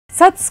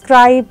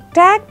Subscribe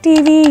Tag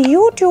TV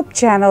YouTube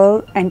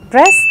channel and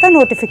press the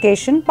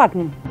notification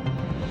button.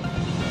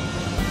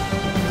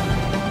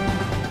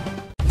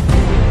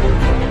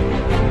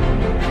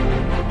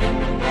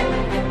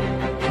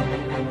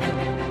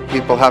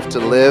 People have to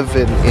live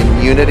in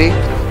unity.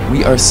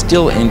 We are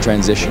still in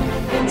transition.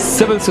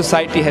 Civil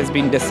society has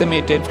been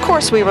decimated. Of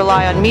course, we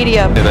rely on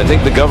media. And I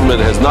think the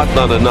government has not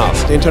done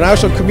enough. The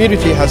international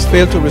community has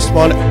failed to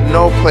respond.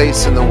 No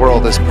place in the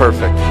world is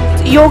perfect.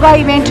 Yoga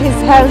event is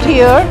held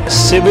here.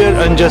 Severe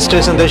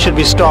injustice and they should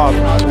be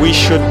stopped. We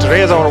should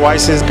raise our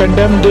voices,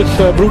 condemn this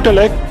brutal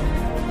act.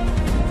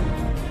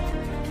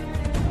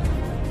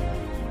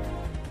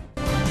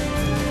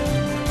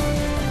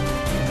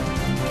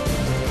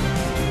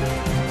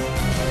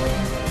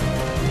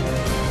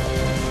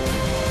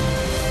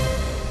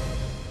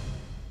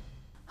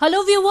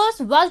 Hello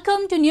viewers,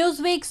 welcome to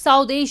Newsweek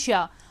South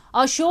Asia,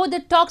 a show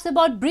that talks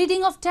about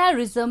breeding of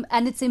terrorism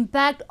and its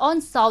impact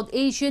on South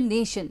Asian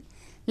nation.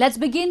 Let's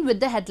begin with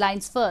the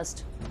headlines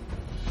first.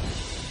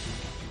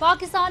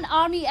 Pakistan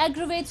Army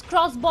aggravates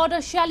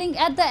cross-border shelling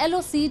at the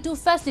LOC to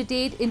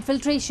facilitate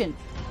infiltration.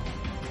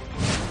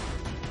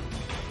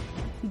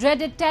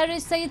 Dreaded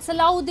terrorist Sayyid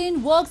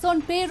Salahuddin works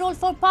on payroll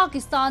for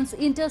Pakistan's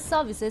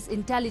inter-services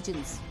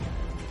intelligence.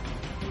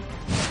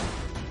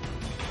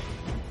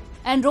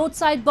 And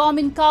roadside bomb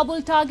in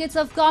Kabul targets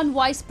Afghan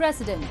Vice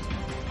President.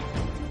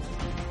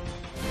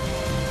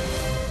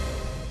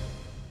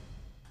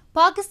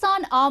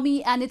 Pakistan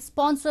Army and its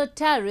sponsored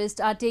terrorists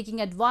are taking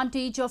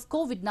advantage of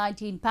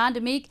COVID-19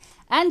 pandemic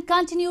and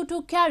continue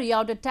to carry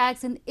out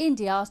attacks in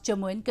India's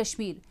Jammu and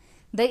Kashmir.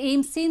 The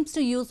aim seems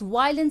to use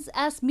violence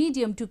as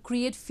medium to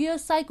create fear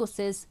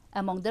psychosis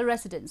among the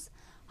residents.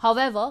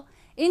 However,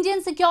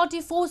 Indian security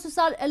forces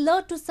are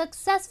alert to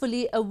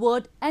successfully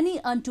avert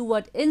any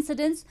untoward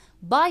incidents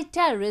by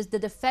terrorists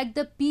that affect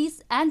the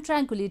peace and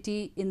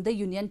tranquility in the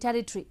Union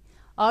territory.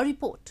 Our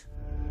report.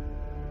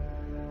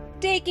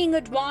 Taking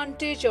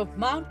advantage of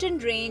mountain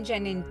range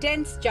and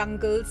intense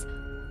jungles,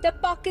 the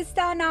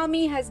Pakistan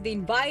Army has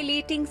been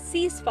violating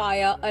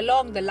ceasefire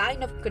along the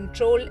line of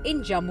control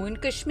in Jammu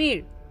and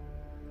Kashmir.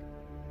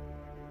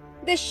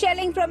 The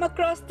shelling from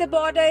across the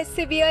border is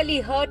severely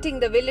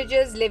hurting the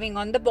villagers living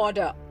on the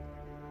border.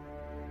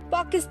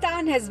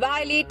 Pakistan has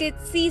violated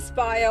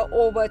ceasefire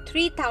over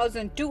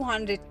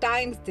 3,200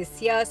 times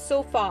this year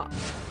so far.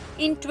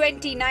 In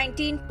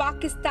 2019,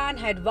 Pakistan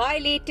had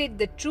violated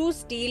the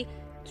truce deal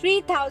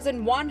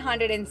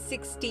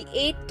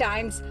 3,168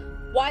 times,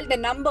 while the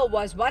number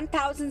was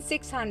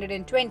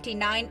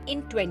 1,629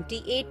 in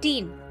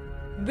 2018.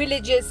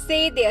 Villagers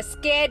say they are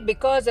scared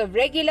because of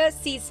regular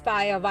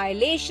ceasefire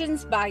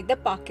violations by the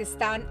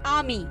Pakistan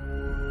Army.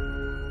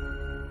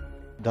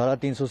 धारा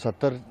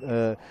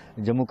 370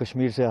 जम्मू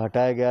कश्मीर से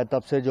हटाया गया,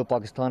 तब से जो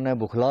पाकिस्तान है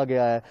बुखला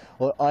गया है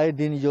और आए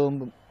दिन जो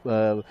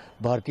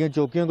भारतीय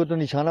चौकियों को तो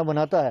निशाना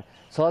बनाता है,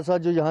 साथ साथ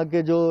जो यहाँ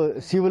के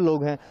जो सिविल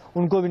लोग हैं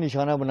उनको भी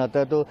निशाना बनाता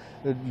है, तो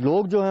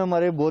लोग जो हैं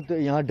हमारे बहुत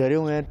यहाँ डरे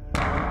हुए हैं.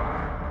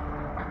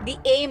 The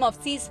aim of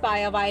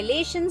ceasefire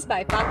violations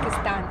by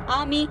Pakistan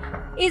Army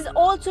is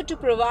also to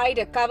provide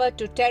a cover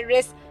to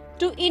terrorists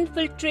to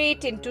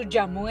infiltrate into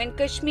Jammu and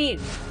Kashmir.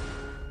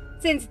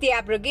 Since the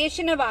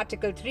abrogation of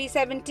Article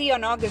 370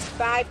 on August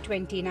 5,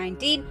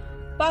 2019,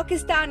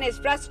 Pakistan is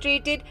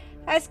frustrated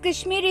as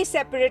Kashmiri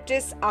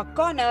separatists are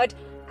cornered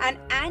and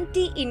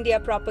anti-India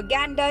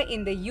propaganda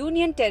in the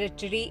Union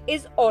territory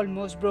is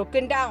almost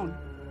broken down.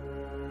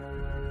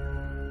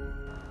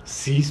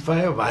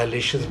 Ceasefire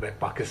violations by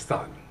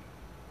Pakistan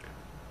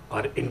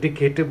are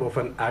indicative of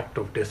an act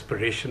of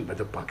desperation by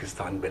the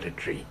Pakistan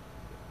military.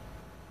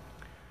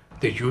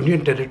 The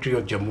Union territory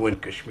of Jammu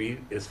and Kashmir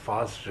is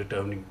fast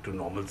returning to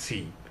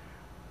normalcy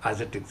as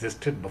it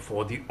existed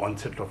before the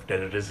onset of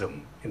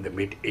terrorism in the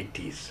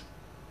mid-80s.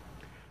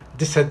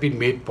 This has been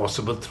made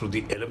possible through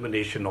the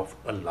elimination of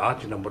a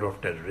large number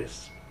of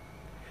terrorists,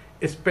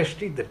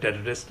 especially the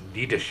terrorist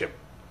leadership.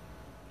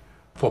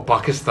 For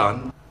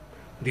Pakistan,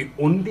 the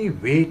only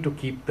way to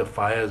keep the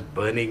fires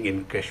burning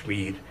in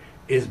Kashmir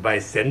is by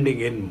sending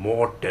in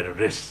more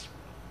terrorists.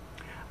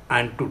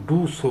 And to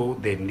do so,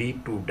 they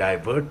need to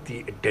divert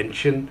the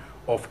attention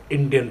of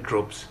Indian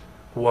troops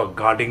who are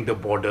guarding the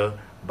border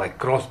by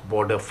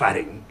cross-border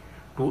firing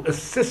to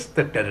assist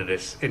the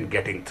terrorists in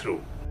getting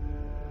through.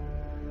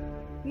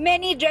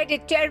 Many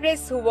dreaded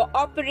terrorists who were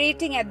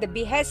operating at the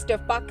behest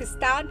of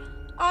Pakistan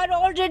are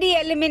already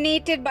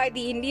eliminated by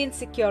the Indian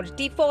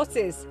security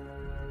forces.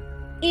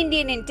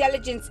 Indian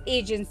intelligence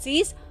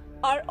agencies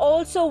are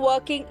also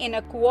working in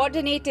a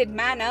coordinated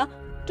manner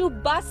to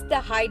bust the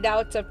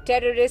hideouts of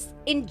terrorists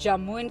in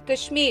Jammu and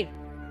Kashmir.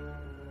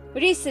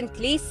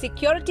 Recently,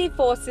 security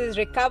forces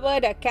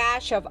recovered a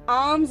cache of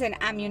arms and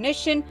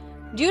ammunition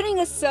during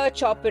a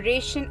search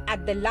operation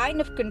at the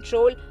line of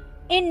control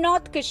in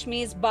North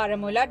Kashmir's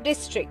Baramulla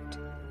district.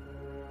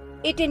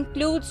 It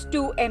includes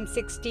 2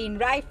 M16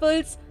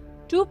 rifles,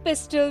 2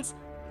 pistols,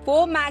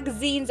 4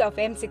 magazines of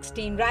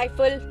M16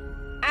 rifle,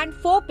 and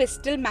 4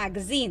 pistol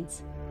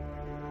magazines.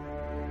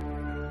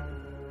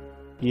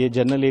 ये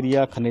general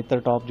area खनेतर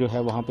top जो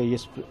है वहाँ पे ये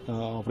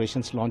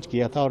operations launch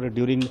किया था और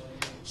during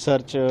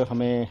search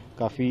हमें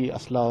काफ़ी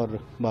असला और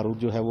बारूद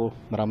जो है वो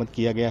बरामद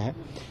किया गया है।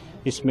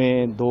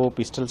 इसमें 2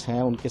 पिस्टल्स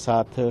हैं, उनके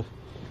साथ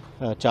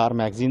 4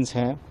 मैगजीन्स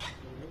हैं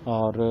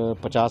और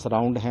 50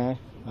 राउंड हैं,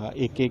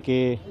 AK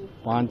के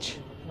 5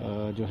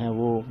 जो हैं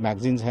वो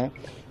मैगजीन्स हैं,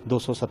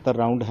 270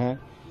 राउंड हैं,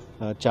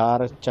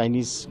 4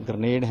 चाइनीज़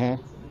ग्रेनेड हैं,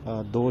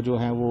 2 जो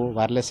हैं वो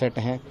वायरलेस सेट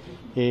हैं,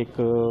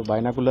 एक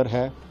बाइनाकुलर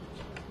है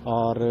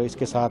और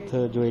इसके साथ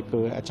जो एक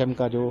HM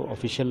का जो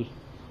ऑफिशियल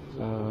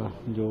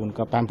जो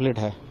उनका पैम्पलेट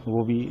है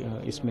वो भी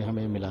इसमें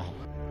हमें मिला है।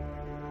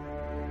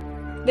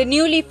 The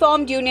newly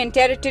formed Union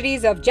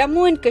territories of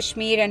Jammu and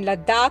Kashmir and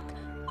Ladakh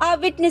are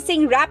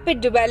witnessing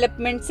rapid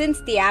development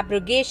since the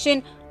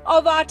abrogation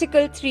of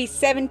Article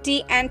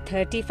 370 and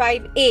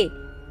 35A.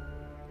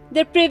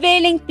 The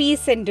prevailing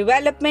peace and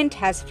development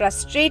has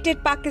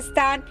frustrated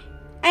Pakistan,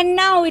 and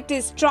now it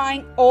is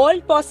trying all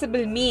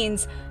possible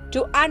means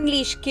to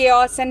unleash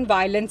chaos and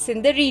violence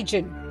in the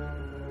region.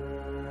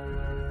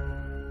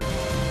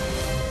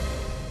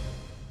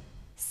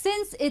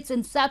 Since its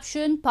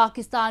inception,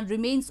 Pakistan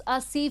remains a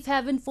safe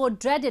haven for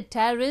dreaded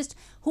terrorists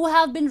who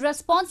have been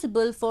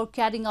responsible for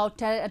carrying out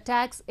terror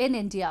attacks in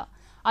India.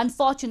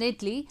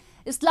 Unfortunately,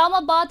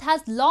 Islamabad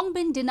has long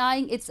been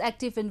denying its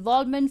active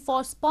involvement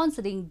for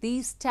sponsoring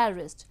these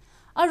terrorists.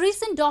 A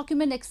recent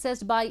document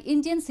accessed by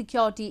Indian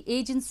security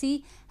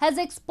agency has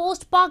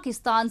exposed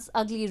Pakistan's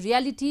ugly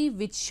reality,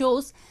 which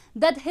shows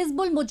that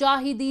Hizbul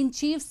Mujahideen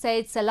chief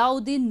Sayyid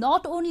Salahuddin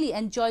not only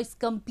enjoys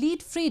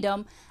complete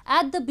freedom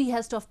at the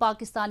behest of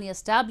Pakistani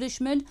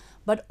establishment,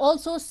 but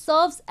also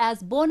serves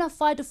as bona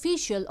fide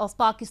official of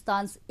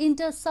Pakistan's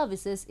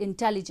inter-services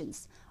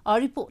intelligence. A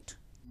report.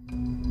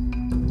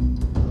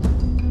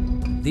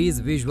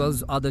 These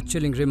visuals are the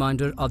chilling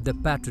reminder of the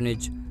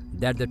patronage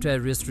that the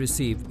terrorists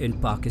receive in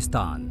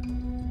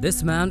Pakistan.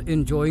 This man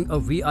enjoying a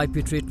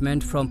VIP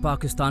treatment from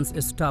Pakistan's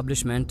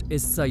establishment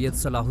is Sayyid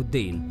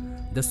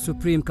Salahuddin, the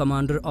supreme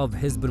commander of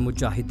Hizbul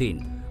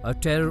Mujahideen, a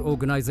terror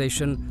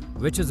organization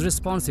which is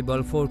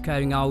responsible for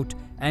carrying out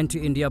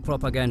anti-India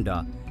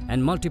propaganda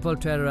and multiple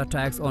terror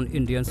attacks on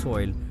Indian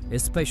soil,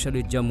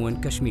 especially Jammu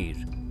and Kashmir.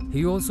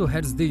 He also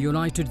heads the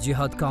United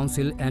Jihad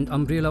Council and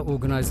umbrella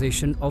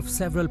organization of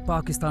several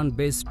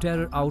Pakistan-based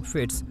terror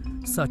outfits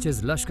such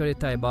as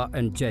Lashkar-e-Taiba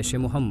and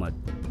Jaish-e-Muhammad.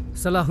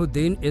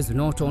 Salahuddin is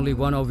not only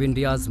one of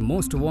India's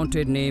most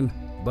wanted name,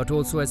 but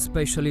also a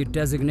specially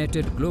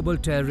designated global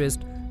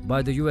terrorist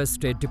by the US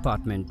State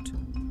Department.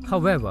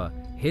 However,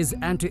 his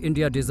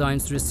anti-India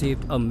designs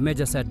received a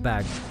major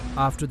setback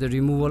after the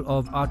removal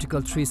of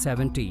Article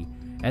 370,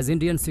 as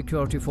Indian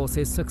security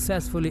forces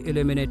successfully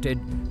eliminated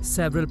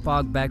several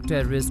Pak-backed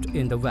terrorists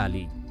in the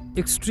valley.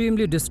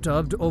 Extremely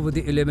disturbed over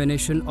the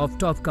elimination of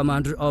top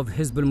commander of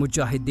Hizbul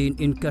Mujahideen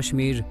in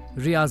Kashmir,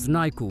 Riaz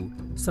Naiku,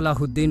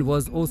 Salahuddin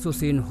was also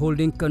seen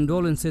holding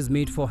condolences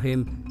meet for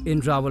him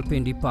in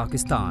Rawalpindi,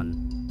 Pakistan.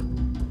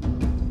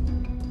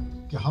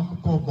 कि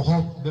हमको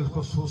बहुत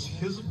बिलखुसूस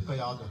हिज़्ब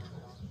क़यादत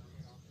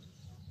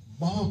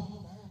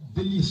बहुत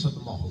दिली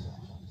सदमा हुआ,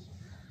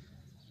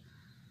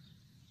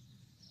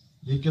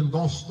 लेकिन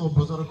दोस्तों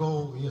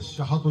बुजुर्गों, ये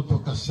शहादतों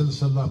का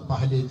सिलसिला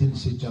पहले दिन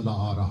से चला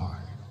आ रहा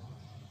है।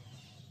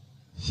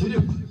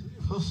 सिर्फ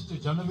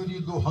 1 जनवरी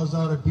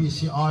 2020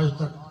 से आज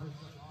तक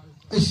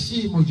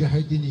 80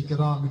 मुजाहिदीन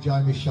इकराम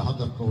जाम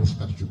शहादत नोश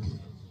कर चुके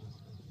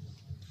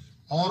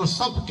और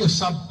सब के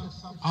सब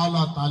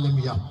आला तालीम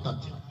याफ्ता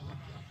थे।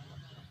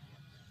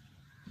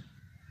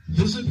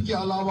 हिज़्ब के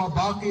अलावा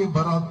बाकी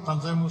बरात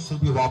तंजीमों से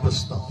भी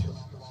वाबस्ता थे।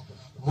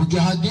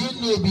 मुजाहिदीन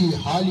ने भी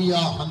हालिया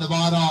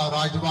हंदवारा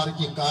राजवार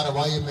की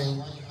कार्रवाई में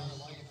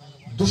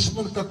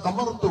दुश्मन का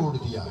कमर तोड़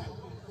दिया है,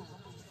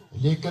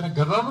 लेकिन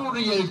ग्राउंड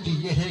रियलिटी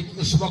यह है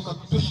कि इस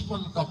वक्त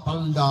दुश्मन का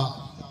पलड़ा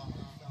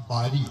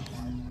भारी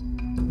है।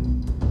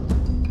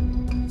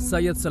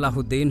 Sayyid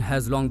Salahuddin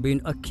has long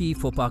been a key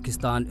for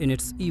Pakistan in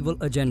its evil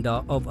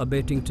agenda of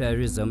abating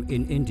terrorism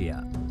in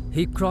India.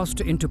 He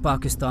crossed into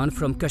Pakistan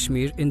from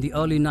Kashmir in the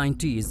early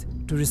 90s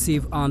to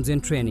receive arms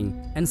and training,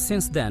 and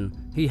since then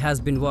he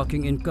has been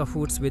working in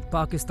cahoots with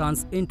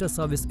Pakistan's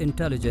inter-service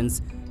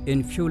intelligence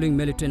in fueling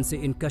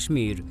militancy in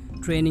Kashmir,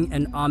 training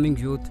and arming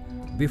youth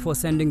before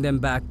sending them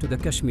back to the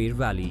Kashmir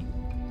Valley.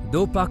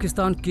 Though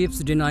Pakistan keeps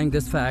denying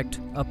this fact,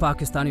 a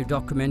Pakistani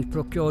document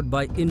procured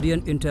by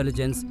Indian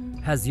intelligence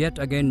has yet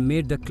again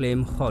made the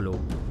claim hollow.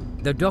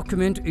 The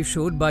document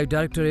issued by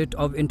Directorate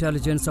of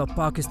Intelligence of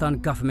Pakistan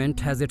government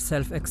has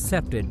itself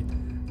accepted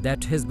that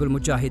Hizbul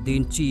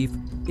Mujahideen chief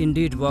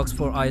indeed works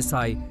for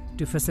ISI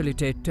to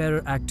facilitate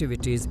terror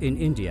activities in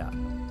India.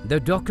 The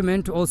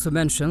document also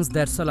mentions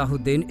that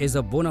Salahuddin is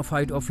a bona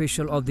fide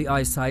official of the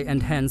ISI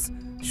and hence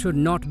should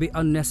not be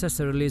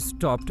unnecessarily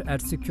stopped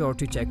at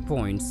security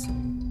checkpoints.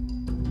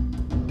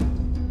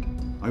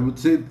 I would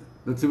say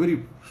that's a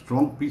very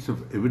strong piece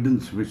of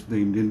evidence which the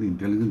Indian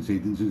intelligence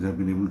agencies have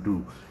been able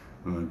to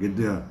get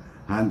their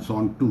hands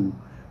on to,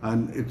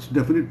 and it's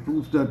definite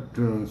proof that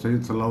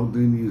Sayyid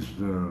Salahuddin is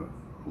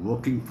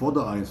working for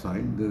the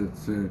ISI.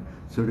 There's a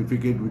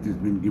certificate which has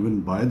been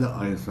given by the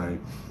ISI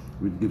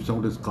which gives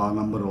out his car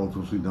number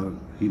also, so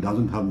he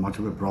doesn't have much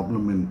of a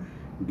problem in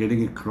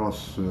getting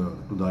across to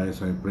the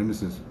ISI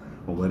premises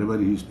or wherever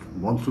he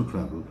wants to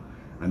travel,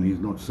 and he's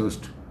not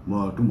searched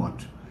too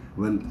much.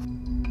 Well,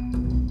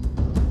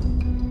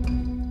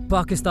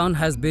 Pakistan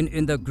has been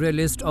in the grey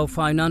list of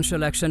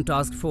Financial Action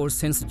Task Force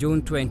since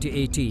June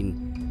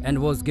 2018 and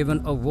was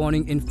given a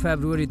warning in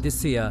February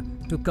this year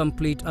to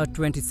complete a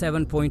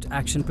 27-point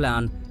action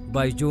plan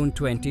by June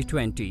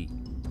 2020.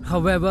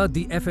 However,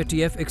 the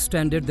FATF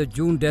extended the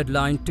June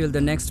deadline till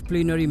the next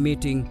plenary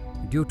meeting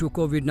due to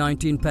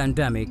COVID-19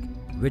 pandemic,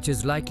 which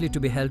is likely to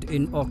be held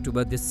in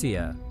October this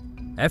year.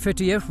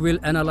 FATF will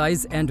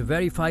analyze and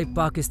verify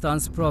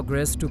Pakistan's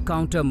progress to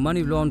counter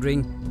money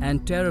laundering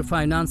and terror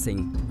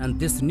financing, and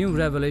this new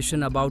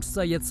revelation about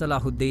Syed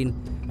Salahuddin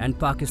and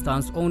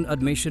Pakistan's own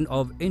admission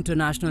of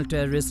international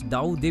terrorist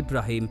Dawood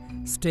Ibrahim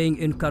staying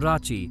in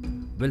Karachi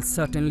will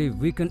certainly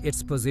weaken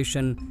its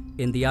position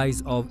in the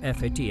eyes of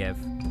FATF.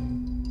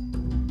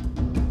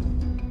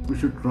 We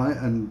should try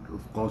and,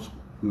 of course,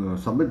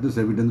 submit this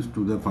evidence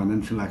to the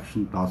Financial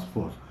Action Task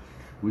Force,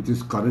 which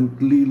is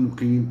currently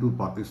looking into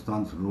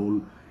Pakistan's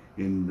role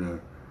in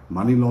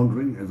money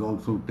laundering as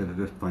also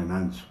terrorist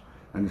finance.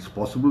 And it's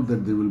possible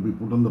that they will be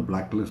put on the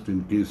blacklist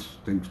in case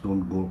things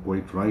don't go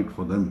quite right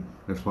for them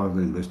as far as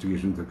the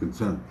investigations are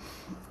concerned.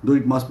 Though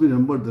it must be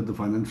remembered that the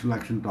Financial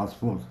Action Task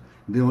Force,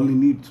 they only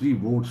need 3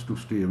 votes to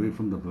stay away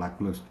from the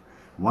blacklist.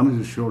 One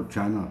is assured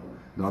China,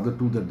 the other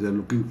 2 that they're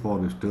looking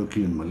for is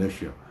Turkey and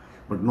Malaysia.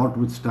 But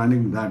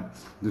notwithstanding that,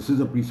 this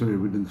is a piece of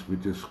evidence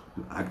which is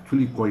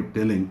actually quite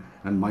telling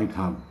and might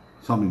have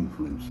some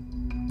influence.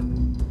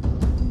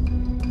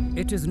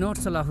 It is not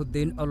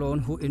Salahuddin alone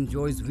who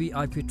enjoys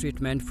VIP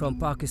treatment from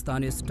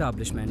Pakistani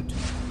establishment.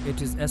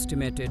 It is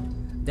estimated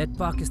that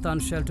Pakistan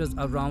shelters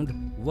around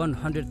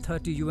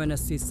 130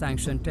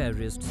 UNSC-sanctioned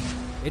terrorists.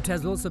 It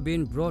has also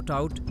been brought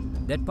out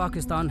that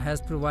Pakistan has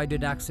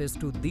provided access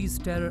to these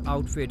terror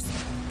outfits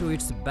to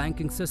its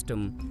banking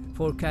system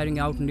for carrying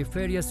out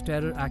nefarious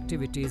terror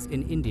activities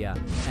in India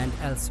and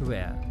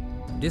elsewhere.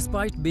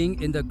 Despite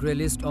being in the grey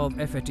list of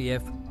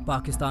FATF,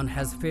 Pakistan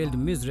has failed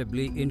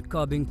miserably in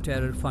curbing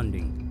terror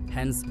funding.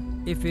 Hence,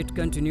 if it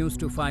continues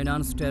to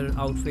finance terror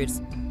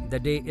outfits, the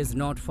day is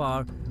not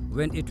far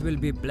when it will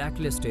be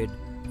blacklisted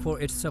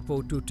for its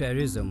support to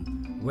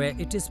terrorism, where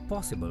it is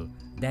possible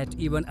that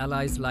even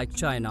allies like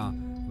China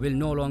will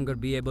no longer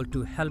be able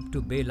to help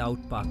to bail out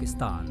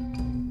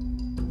Pakistan.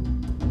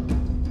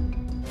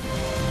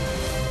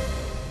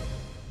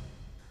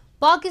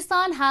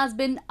 Pakistan has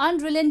been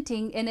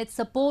unrelenting in its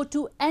support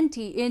to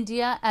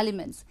anti-India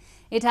elements.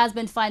 It has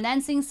been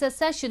financing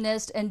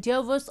secessionist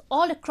endeavours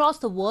all across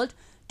the world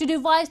to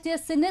devise their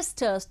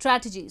sinister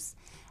strategies.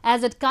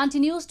 As it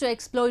continues to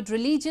exploit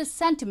religious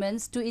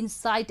sentiments to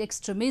incite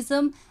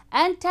extremism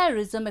and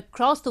terrorism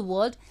across the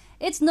world,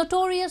 its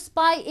notorious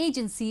spy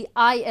agency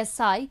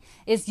ISI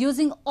is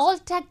using all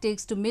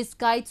tactics to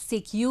misguide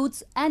Sikh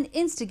youths and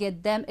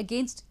instigate them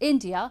against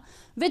India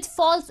with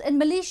false and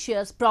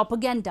malicious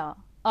propaganda.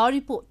 Our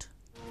report.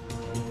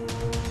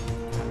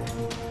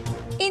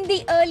 In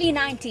the early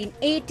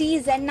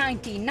 1980s and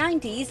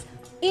 1990s,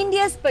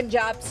 India's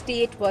Punjab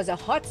state was a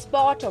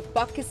hotspot of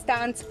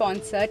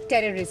Pakistan-sponsored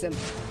terrorism.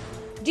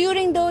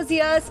 During those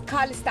years,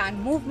 Khalistan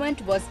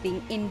movement was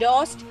being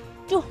endorsed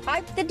to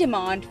hype the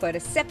demand for a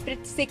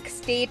separate Sikh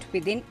state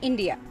within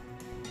India.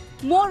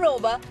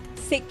 Moreover,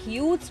 Sikh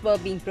youths were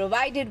being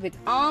provided with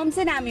arms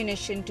and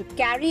ammunition to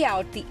carry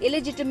out the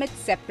illegitimate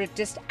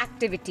separatist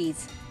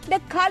activities. The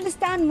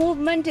Khalistan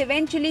movement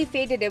eventually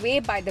faded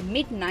away by the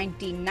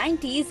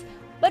mid-1990s,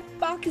 but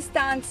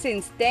Pakistan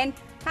since then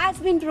has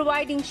been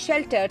providing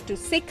shelter to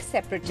Sikh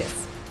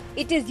separatists.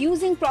 It is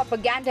using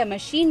propaganda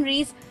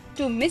machineries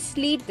to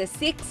mislead the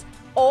Sikhs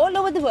all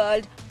over the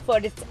world for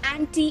its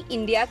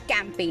anti-India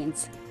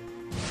campaigns.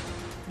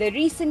 The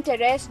recent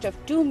arrest of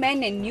 2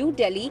 men in New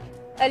Delhi,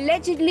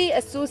 allegedly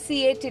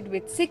associated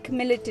with Sikh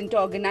militant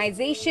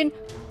organisation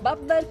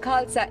Babbar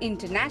Khalsa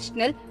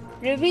International,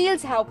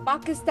 reveals how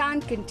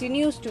Pakistan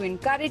continues to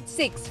encourage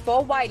Sikhs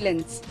for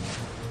violence.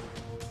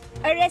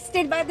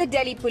 Arrested by the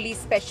Delhi Police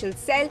Special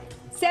Cell,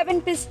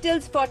 7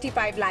 pistols,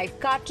 45 live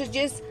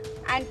cartridges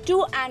and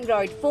 2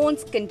 Android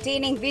phones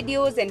containing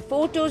videos and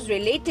photos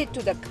related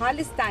to the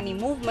Khalistani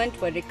movement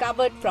were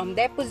recovered from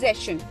their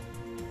possession.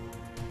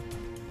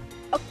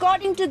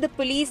 According to the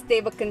police,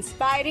 they were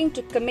conspiring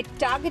to commit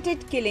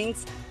targeted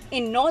killings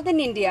in northern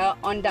India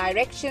on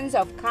directions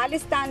of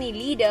Khalistani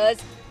leaders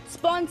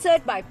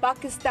sponsored by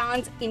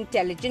Pakistan's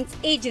intelligence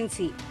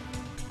agency.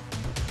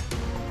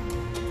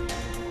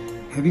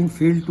 Having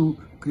failed to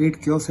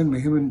create chaos and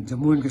mayhem in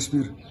Jammu and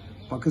Kashmir,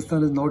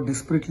 Pakistan is now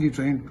desperately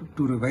trying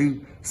to revive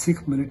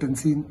Sikh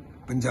militancy in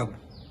Punjab.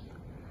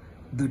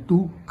 The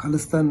 2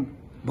 Khalistan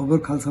Babbar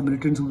Khalsa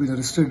militants who were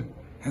arrested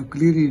have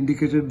clearly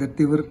indicated that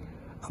they were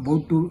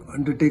about to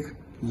undertake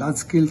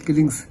large-scale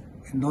killings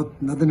in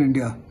northern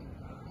India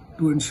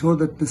to ensure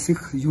that the Sikh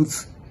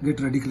youths get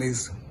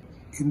radicalized.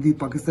 In the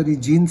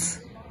Pakistani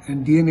genes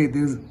and DNA,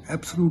 there is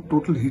absolute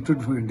total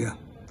hatred for India,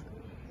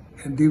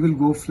 and they will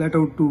go flat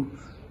out to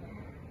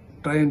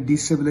try and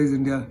destabilize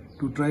India,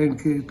 to try and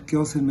create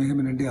chaos and mayhem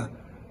in India,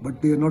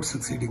 but they are not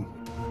succeeding.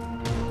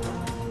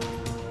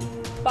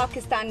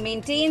 Pakistan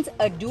maintains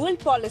a dual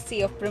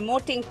policy of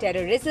promoting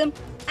terrorism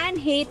and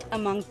hate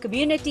among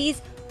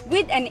communities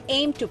with an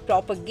aim to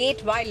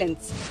propagate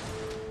violence.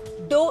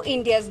 Though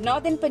India's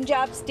northern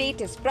Punjab state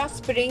is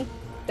prospering,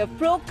 the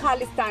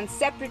pro-Khalistan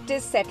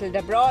separatists settled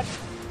abroad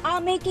are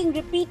making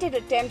repeated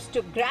attempts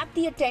to grab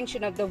the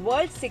attention of the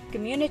world Sikh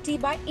community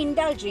by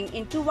indulging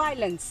into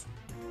violence.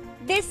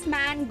 This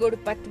man,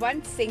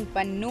 Gurpatwant Singh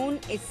Pannoon,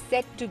 is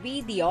said to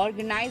be the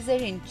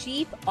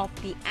organizer-in-chief of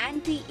the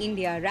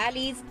anti-India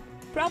rallies,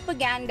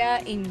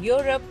 propaganda in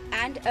Europe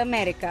and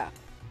America.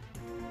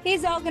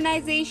 His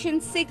organization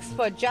Sikhs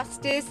for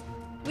Justice,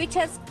 which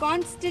has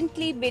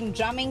constantly been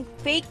drumming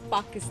fake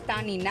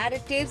Pakistani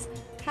narratives,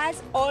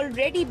 has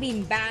already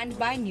been banned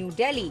by New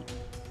Delhi.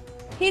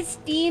 His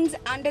teams,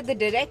 under the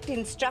direct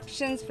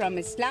instructions from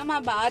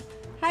Islamabad,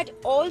 had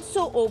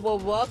also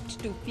overworked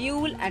to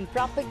fuel and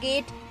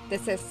propagate the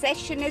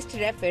secessionist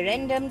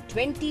referendum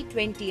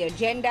 2020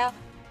 agenda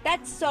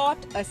that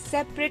sought a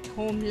separate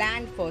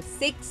homeland for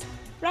Sikhs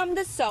from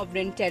the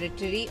sovereign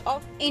territory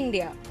of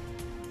India.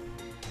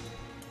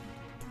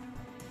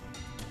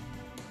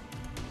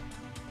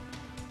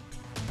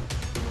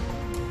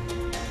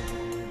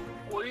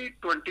 कोई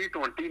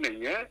 2020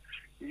 नहीं है,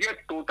 ये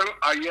total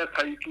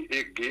ISI की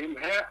एक game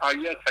है।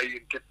 ISI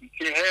इनके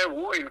पीछे है,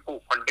 वो इनको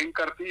फंडिंग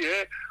करती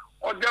है।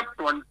 और जब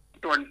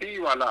 2020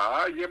 वाला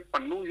ये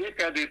पन्नू ये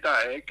कह देता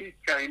है कि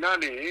चाइना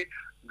ने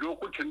जो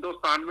कुछ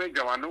हिंदुस्तान में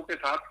जवानों के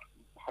साथ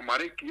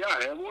हमारे किया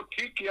है वो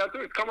ठीक किया,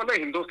 तो इसका मतलब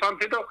हिंदुस्तान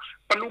से तो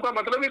पन्नू का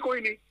मतलब ही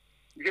कोई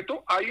नहीं। ये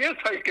तो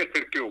ISI के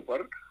सिर के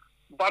ऊपर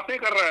बातें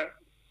कर रहा है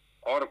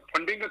और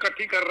फंडिंग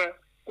इकट्ठी कर रहा है,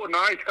 को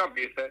ना इसका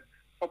बेस है।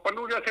 और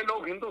पन्नू जैसे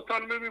लोग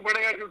हिंदुस्तान में भी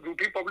बड़े हैं जो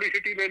झूठी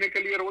पब्लिसिटी लेने के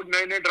लिए रोज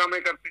नए नए ड्रामे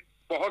करते हैं,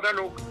 बहुत है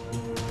लोग।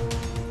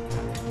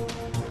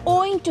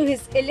 Owing to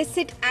his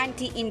illicit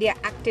anti-India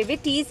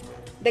activities,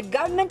 the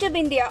government of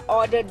India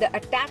ordered the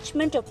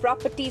attachment of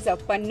properties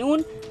of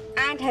Pannoon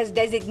and has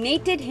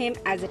designated him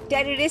as a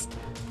terrorist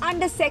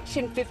under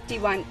Section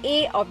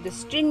 51A of the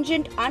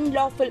stringent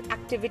Unlawful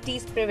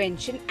Activities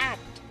Prevention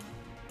Act.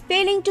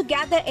 Failing to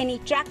gather any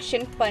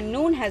traction,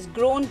 Pannoon has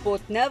grown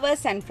both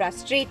nervous and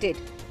frustrated.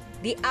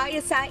 The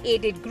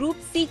ISI-aided group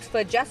Sikhs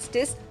for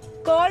Justice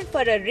called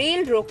for a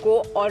rail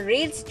roko or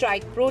rail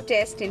strike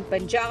protest in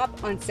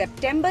Punjab on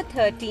September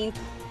 13th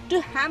to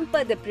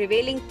hamper the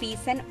prevailing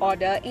peace and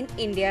order in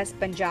India's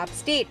Punjab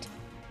state.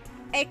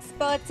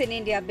 Experts in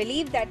India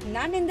believe that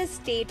none in the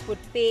state would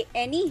pay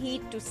any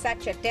heed to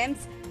such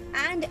attempts,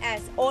 and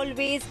as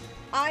always,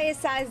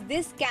 ISI's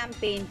this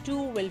campaign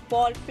too will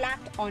fall flat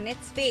on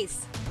its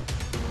face.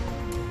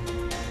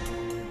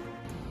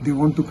 They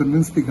want to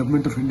convince the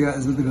government of India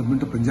as well as the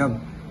government of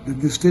Punjab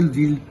that they still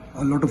wield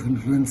a lot of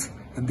influence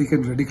and they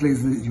can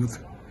radicalize the youth.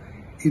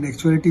 In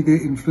actuality,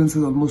 their influence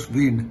is almost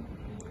waned.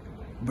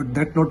 But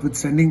that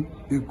notwithstanding,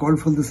 they have called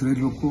for this rail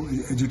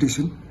roko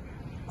agitation.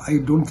 I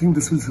don't think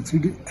this will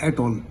succeed at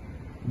all.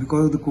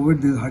 Because of the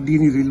COVID, there is hardly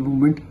any rail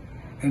movement.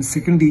 And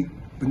secondly,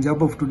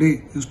 Punjab of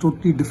today is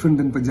totally different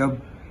than Punjab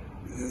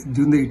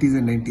during the 80s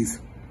and 90s.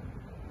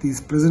 This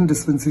present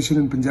dispensation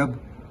in Punjab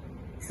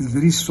is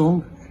very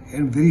strong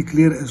and very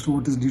clear as to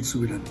what needs to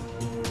be done.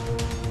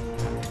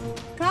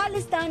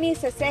 Khalistani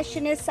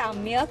secessionists are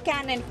mere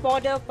cannon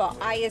fodder for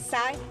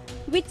ISI,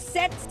 which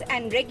sets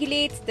and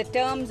regulates the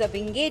terms of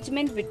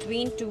engagement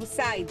between two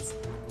sides.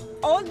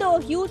 Although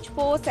huge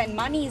force and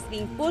money is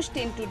being pushed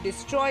in to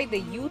destroy the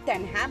youth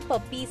and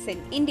hamper peace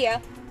in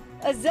India,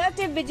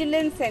 assertive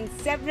vigilance and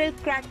several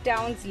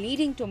crackdowns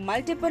leading to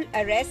multiple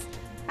arrests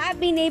have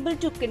been able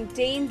to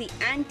contain the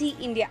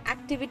anti-India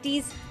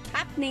activities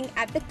happening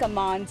at the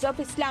commands of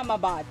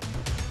Islamabad.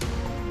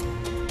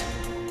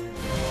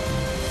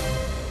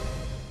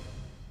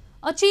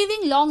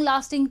 Achieving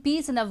long-lasting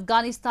peace in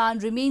Afghanistan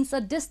remains a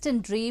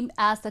distant dream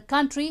as the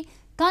country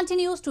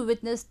continues to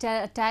witness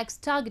attacks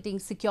targeting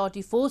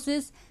security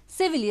forces,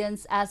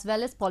 civilians as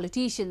well as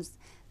politicians.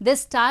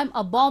 This time,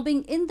 a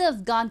bombing in the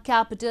Afghan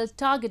capital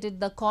targeted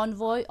the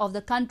convoy of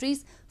the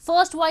country's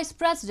first Vice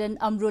President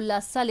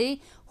Amrullah Saleh,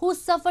 who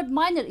suffered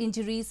minor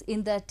injuries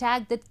in the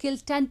attack that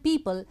killed 10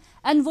 people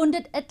and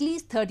wounded at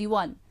least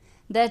 31.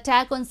 The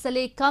attack on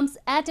Saleh comes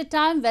at a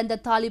time when the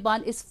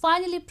Taliban is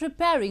finally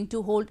preparing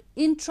to hold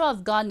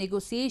intra-Afghan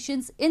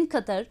negotiations in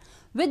Qatar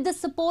with the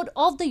support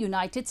of the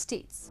United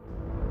States.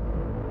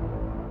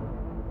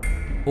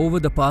 Over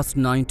the past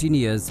 19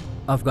 years,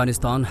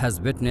 Afghanistan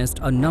has witnessed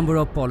a number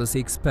of policy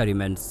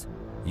experiments.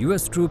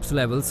 US troops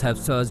levels have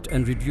surged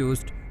and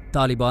reduced,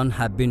 Taliban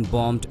have been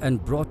bombed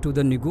and brought to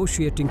the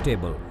negotiating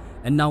table,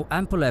 and now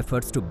ample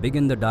efforts to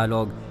begin the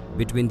dialogue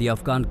between the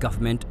Afghan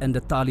government and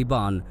the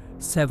Taliban.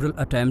 Several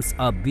attempts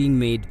are being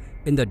made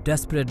in the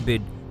desperate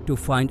bid to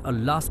find a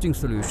lasting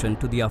solution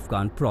to the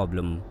Afghan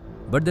problem.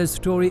 But the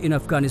story in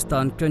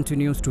Afghanistan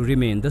continues to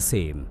remain the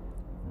same.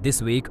 This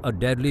week, a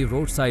deadly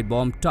roadside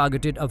bomb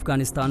targeted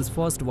Afghanistan's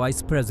first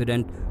Vice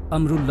President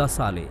Amrullah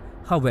Saleh.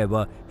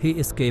 However, he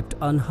escaped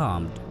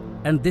unharmed.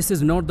 And this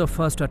is not the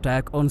first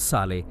attack on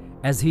Saleh.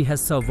 as he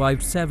has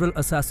survived several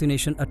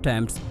assassination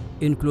attempts,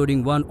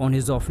 including one on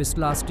his office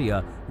last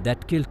year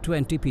that killed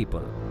 20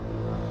 people.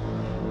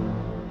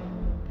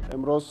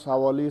 امروز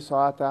حوالی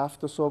ساعت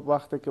 7 صبح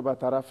وقتی که به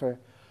طرف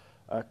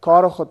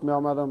کار خود می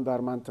آمدم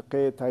در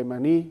منطقه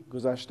تیمنی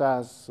گذشته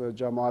از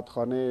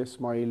جماعتخانه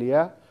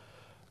اسماعیلیه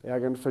یک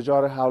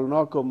انفجار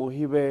هولناک و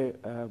مهیب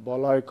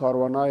بالای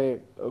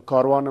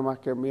کاروان ما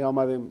که می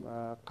آمدیم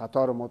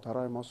قطار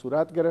موترهای ما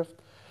صورت گرفت.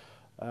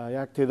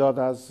 یک تعداد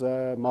از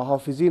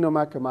محافظین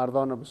ما که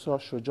مردان بسیار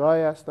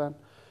شجاعی هستند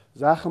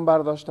زخم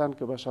برداشتند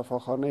که به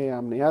شفاخانه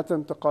امنیت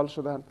انتقال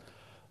شدند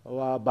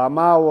و به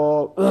ما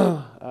و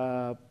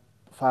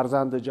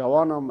فرزند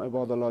جوانم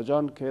عبادالله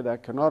جان که در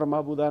کنار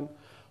ما بودن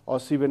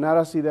آسیب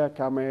نرسیده.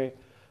 کم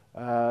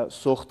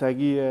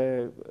سوختگی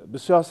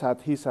بسیار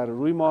سطحی سر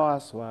روی ما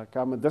است و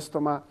کم دست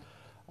ما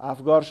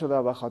افگار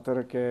شده به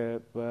خاطر که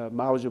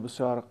موج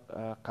بسیار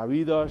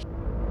قوی داشت.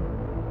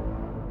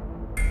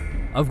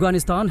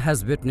 Afghanistan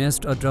has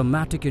witnessed a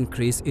dramatic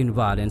increase in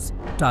violence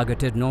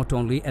targeted not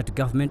only at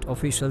government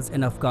officials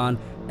in Afghan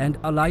and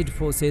allied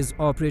forces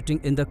operating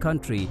in the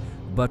country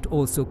but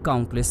also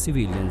countless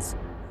civilians.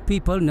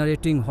 People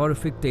narrating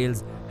horrific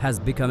tales has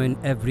become an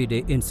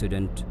everyday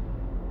incident.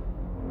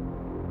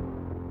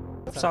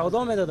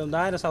 سودا میدادم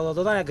دایر سودا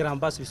دادن یک گرم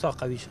بس بسیار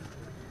قوی شد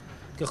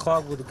که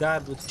خاک بود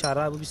گرد بود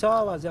چرا بود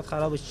بسیار وضعیت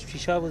خراب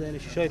شیشه بود یعنی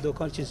شیشه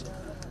دکان چیز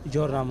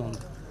جور نموند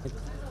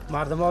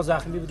مردم ها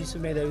زخمی بود دیسو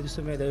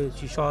میدوید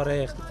شیشه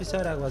ریخت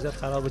بسیار یک وضعیت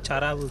خراب بود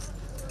چرا بود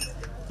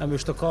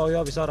اشتکا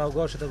یا بسیار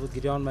اوگار شده بود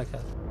گریان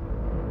میکرد.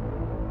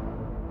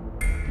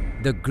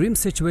 The grim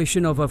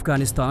situation of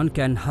Afghanistan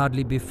can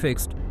hardly be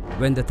fixed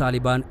when the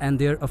Taliban and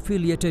their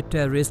affiliated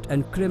terrorist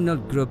and criminal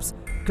groups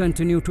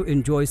continue to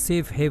enjoy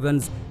safe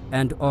havens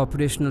and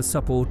operational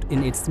support in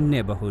its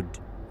neighborhood.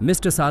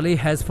 Mr. Saleh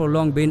has for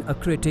long been a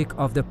critic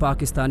of the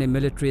Pakistani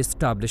military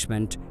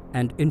establishment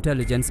and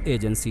intelligence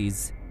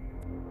agencies.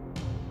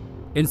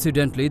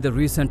 Incidentally, the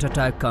recent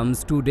attack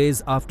comes 2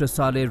 days after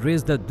Saleh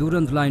raised the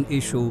Durand Line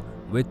issue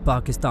with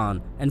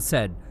Pakistan and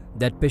said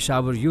that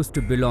Peshawar used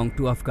to belong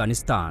to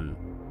Afghanistan.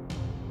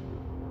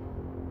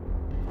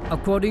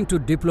 According to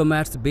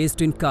diplomats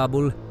based in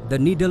Kabul, the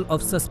needle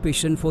of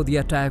suspicion for the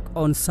attack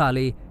on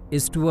Saleh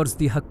is towards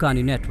the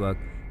Haqqani network,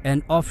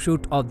 an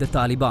offshoot of the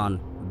Taliban,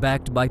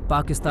 backed by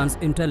Pakistan's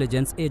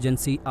intelligence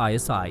agency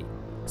ISI.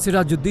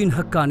 Sirajuddin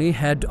Haqqani,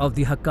 head of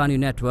the Haqqani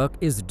network,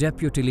 is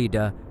deputy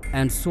leader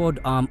and sword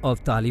arm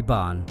of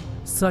Taliban.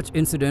 Such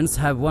incidents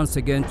have once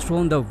again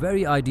thrown the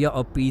very idea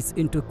of peace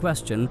into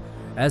question,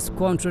 as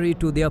contrary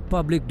to their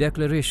public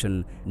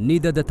declaration,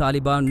 neither the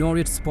Taliban nor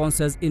its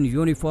sponsors in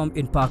uniform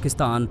in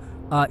Pakistan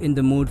are in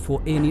the mood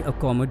for any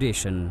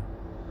accommodation.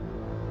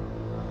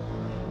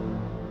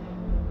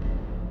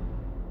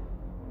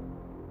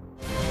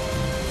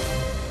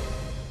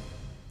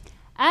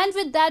 And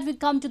with that, we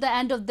come to the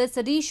end of this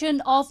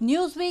edition of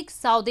Newsweek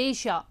South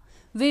Asia.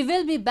 We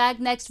will be back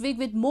next week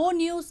with more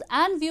news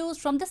and views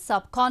from the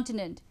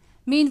subcontinent.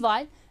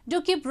 Meanwhile,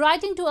 do keep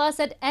writing to us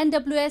at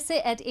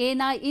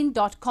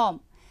nwsa@ani.com.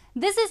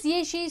 This is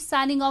Yeshi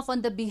signing off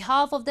on the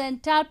behalf of the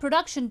entire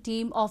production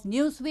team of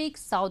Newsweek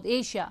South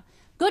Asia.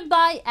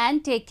 Goodbye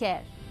and take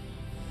care.